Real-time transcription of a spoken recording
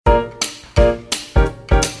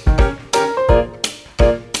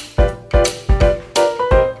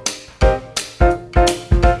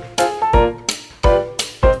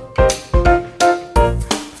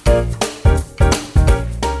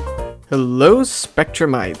Hello,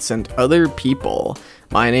 Spectrumites and other people.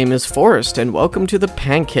 My name is Forrest, and welcome to the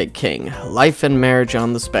Pancake King, Life and Marriage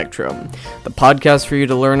on the Spectrum, the podcast for you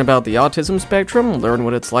to learn about the autism spectrum, learn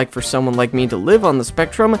what it's like for someone like me to live on the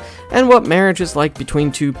spectrum, and what marriage is like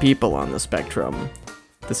between two people on the spectrum.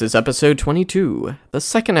 This is episode 22, the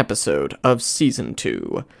second episode of season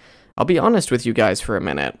 2. I'll be honest with you guys for a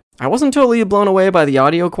minute. I wasn't totally blown away by the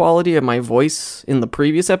audio quality of my voice in the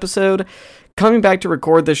previous episode. Coming back to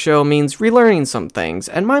record the show means relearning some things,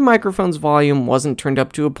 and my microphone's volume wasn't turned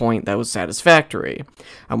up to a point that was satisfactory.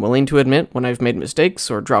 I'm willing to admit when I've made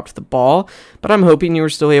mistakes or dropped the ball, but I'm hoping you were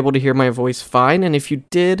still able to hear my voice fine, and if you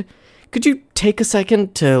did, could you take a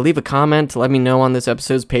second to leave a comment to let me know on this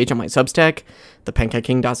episode's page on my Substack,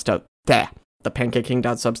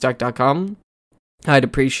 thepancakeking.substack.com? I'd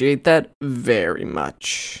appreciate that very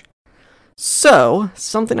much. So,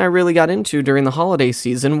 something I really got into during the holiday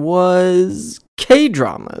season was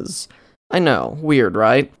K-dramas. I know, weird,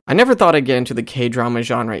 right? I never thought I'd get into the K-drama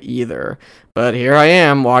genre either, but here I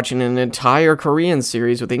am watching an entire Korean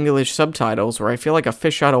series with English subtitles where I feel like a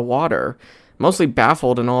fish out of water, mostly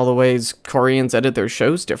baffled in all the ways Koreans edit their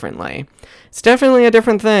shows differently. It's definitely a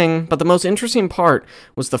different thing, but the most interesting part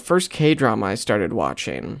was the first K-drama I started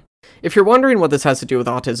watching. If you're wondering what this has to do with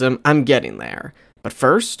autism, I'm getting there. But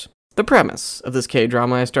first, the premise of this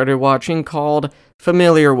K-drama I started watching called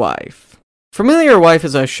Familiar Wife. Familiar Wife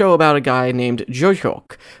is a show about a guy named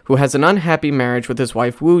Jo-hyuk, who has an unhappy marriage with his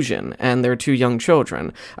wife Woo-jin and their 2 young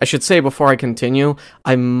children. I should say before I continue,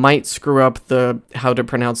 I might screw up the how to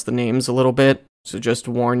pronounce the names a little bit, so just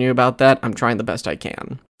warn you about that. I'm trying the best I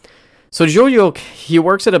can. So Jo-hyuk, he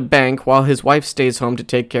works at a bank while his wife stays home to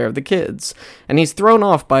take care of the kids, and he's thrown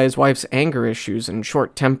off by his wife's anger issues and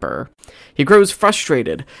short temper. He grows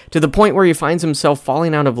frustrated, to the point where he finds himself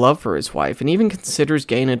falling out of love for his wife and even considers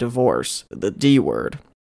getting a divorce, the D word.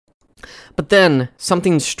 But then,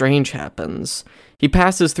 something strange happens. He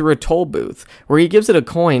passes through a toll booth, where he gives it a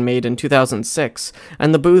coin made in 2006,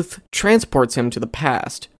 and the booth transports him to the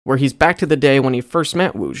past, where he's back to the day when he first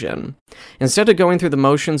met Woo-jin. Instead of going through the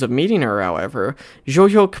motions of meeting her, however,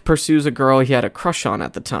 Jo-hyuk pursues a girl he had a crush on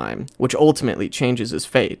at the time, which ultimately changes his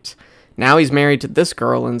fate. Now he's married to this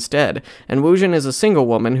girl instead, and Woo-jin is a single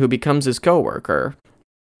woman who becomes his co-worker.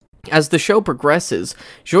 As the show progresses,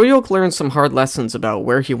 Jo-hyuk learns some hard lessons about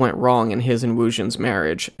where he went wrong in his and Woo-jin's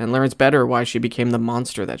marriage, and learns better why she became the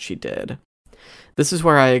monster that she did. This is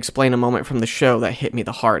where I explain a moment from the show that hit me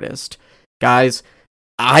the hardest. Guys,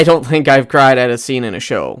 I don't think I've cried at a scene in a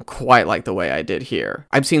show quite like the way I did here.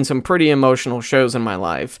 I've seen some pretty emotional shows in my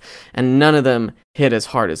life, and none of them hit as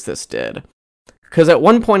hard as this did. Because at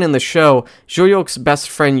one point in the show, Jo-hyuk's best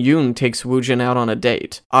friend Yoon takes Woo-jin out on a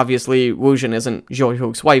date. Obviously, Woo-jin isn't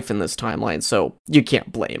Jo-hyuk's wife in this timeline, so you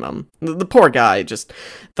can't blame him. The poor guy just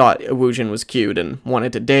thought Woo-jin was cute and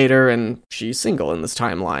wanted to date her, and she's single in this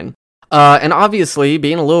timeline. And obviously,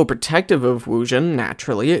 being a little protective of Woo-jin,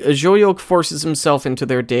 naturally, Jo-hyuk forces himself into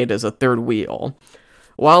their date as a third wheel.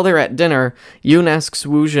 While they're at dinner, Yoon asks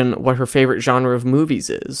Woo-jin what her favorite genre of movies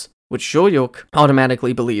is, which Jo-hyuk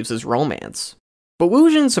automatically believes is romance. But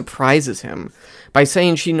Woo-jin surprises him by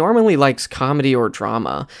saying she normally likes comedy or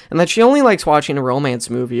drama, and that she only likes watching a romance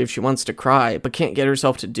movie if she wants to cry, but can't get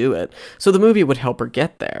herself to do it, so the movie would help her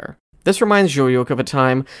get there. This reminds Jo-hyuk of a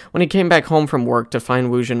time when he came back home from work to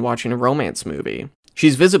find Woo-jin watching a romance movie.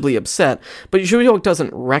 She's visibly upset, but Jo-hyuk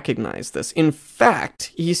doesn't recognize this. In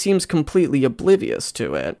fact, he seems completely oblivious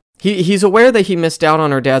to it. He's aware that he missed out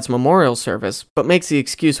on her dad's memorial service, but makes the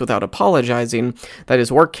excuse without apologizing that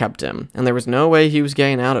his work kept him, and there was no way he was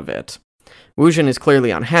getting out of it. Woo-jin is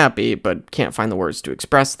clearly unhappy, but can't find the words to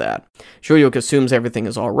express that. Jo-hyuk assumes everything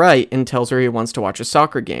is alright and tells her he wants to watch a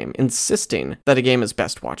soccer game, insisting that a game is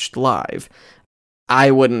best watched live.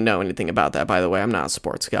 I wouldn't know anything about that, by the way, I'm not a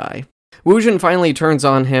sports guy. Woo-jin finally turns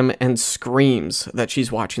on him and screams that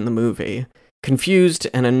she's watching the movie. Confused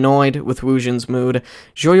and annoyed with Woo-jin's mood,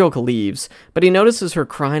 Jo-hyuk leaves, but he notices her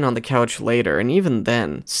crying on the couch later, and even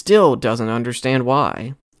then, still doesn't understand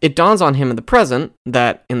why. It dawns on him in the present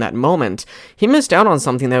that, in that moment, he missed out on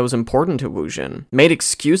something that was important to Woo-jin, made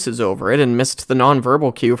excuses over it, and missed the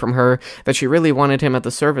nonverbal cue from her that she really wanted him at the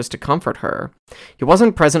service to comfort her. He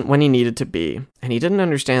wasn't present when he needed to be, and he didn't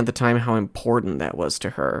understand at the time how important that was to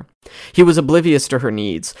her. He was oblivious to her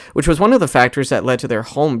needs, which was one of the factors that led to their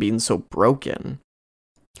home being so broken.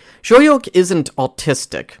 Jo-hyuk isn't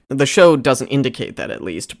autistic. The show doesn't indicate that, at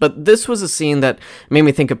least, but this was a scene that made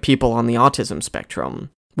me think of people on the autism spectrum.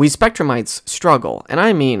 We Spectrumites struggle, and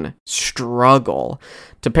I mean struggle,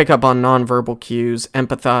 to pick up on nonverbal cues,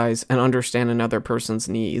 empathize, and understand another person's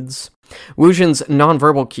needs. Woojin's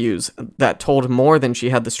nonverbal cues that told more than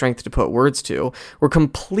she had the strength to put words to were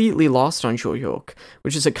completely lost on Joyok,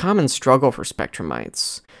 which is a common struggle for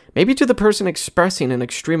Spectrumites. Maybe to the person expressing an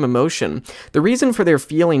extreme emotion, the reason for their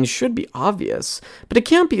feelings should be obvious, but it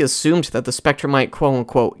can't be assumed that the Spectrumite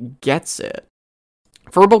quote-unquote gets it.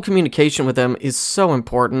 Verbal communication with them is so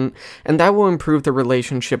important, and that will improve the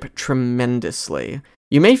relationship tremendously.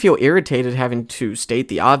 You may feel irritated having to state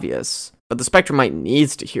the obvious, but the Spectrumite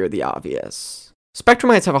needs to hear the obvious.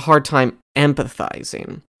 Spectrumites have a hard time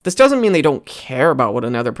empathizing. This doesn't mean they don't care about what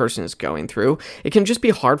another person is going through. It can just be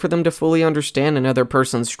hard for them to fully understand another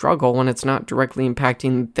person's struggle when it's not directly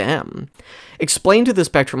impacting them. Explain to the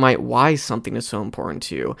Spectrumite why something is so important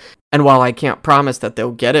to you, and while I can't promise that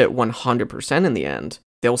they'll get it 100% in the end,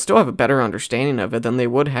 they'll still have a better understanding of it than they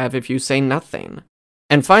would have if you say nothing.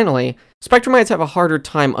 And finally, Spectrumites have a harder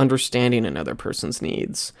time understanding another person's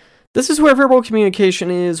needs. This is where verbal communication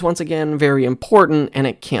is, once again, very important, and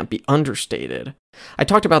it can't be understated. I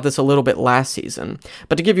talked about this a little bit last season,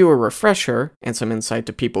 but to give you a refresher, and some insight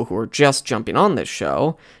to people who are just jumping on this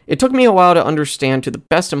show, it took me a while to understand to the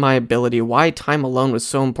best of my ability why time alone was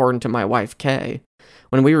so important to my wife, Kay.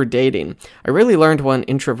 When we were dating, I really learned what an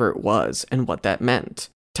introvert was, and what that meant.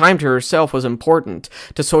 Time to herself was important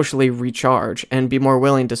to socially recharge, and be more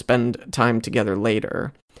willing to spend time together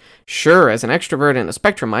later. Sure, as an extrovert and a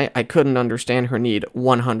Spectrumite, I couldn't understand her need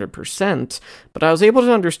 100%, but I was able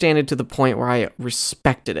to understand it to the point where I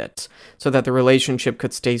respected it, so that the relationship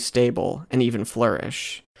could stay stable and even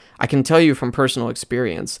flourish. I can tell you from personal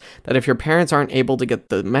experience that if your parents aren't able to get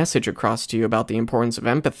the message across to you about the importance of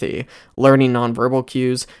empathy, learning nonverbal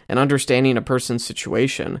cues, and understanding a person's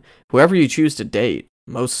situation, whoever you choose to date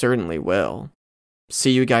most certainly will.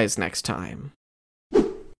 See you guys next time.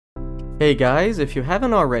 Hey guys, if you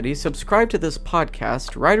haven't already, subscribe to this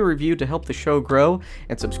podcast, write a review to help the show grow,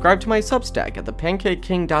 and subscribe to my Substack at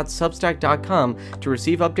thepancakeking.substack.com to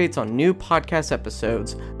receive updates on new podcast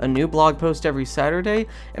episodes, a new blog post every Saturday,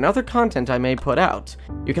 and other content I may put out.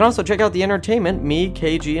 You can also check out the entertainment me,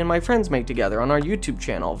 KG, and my friends make together on our YouTube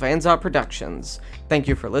channel, Vanzot Productions. Thank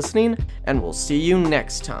you for listening, and we'll see you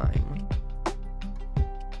next time.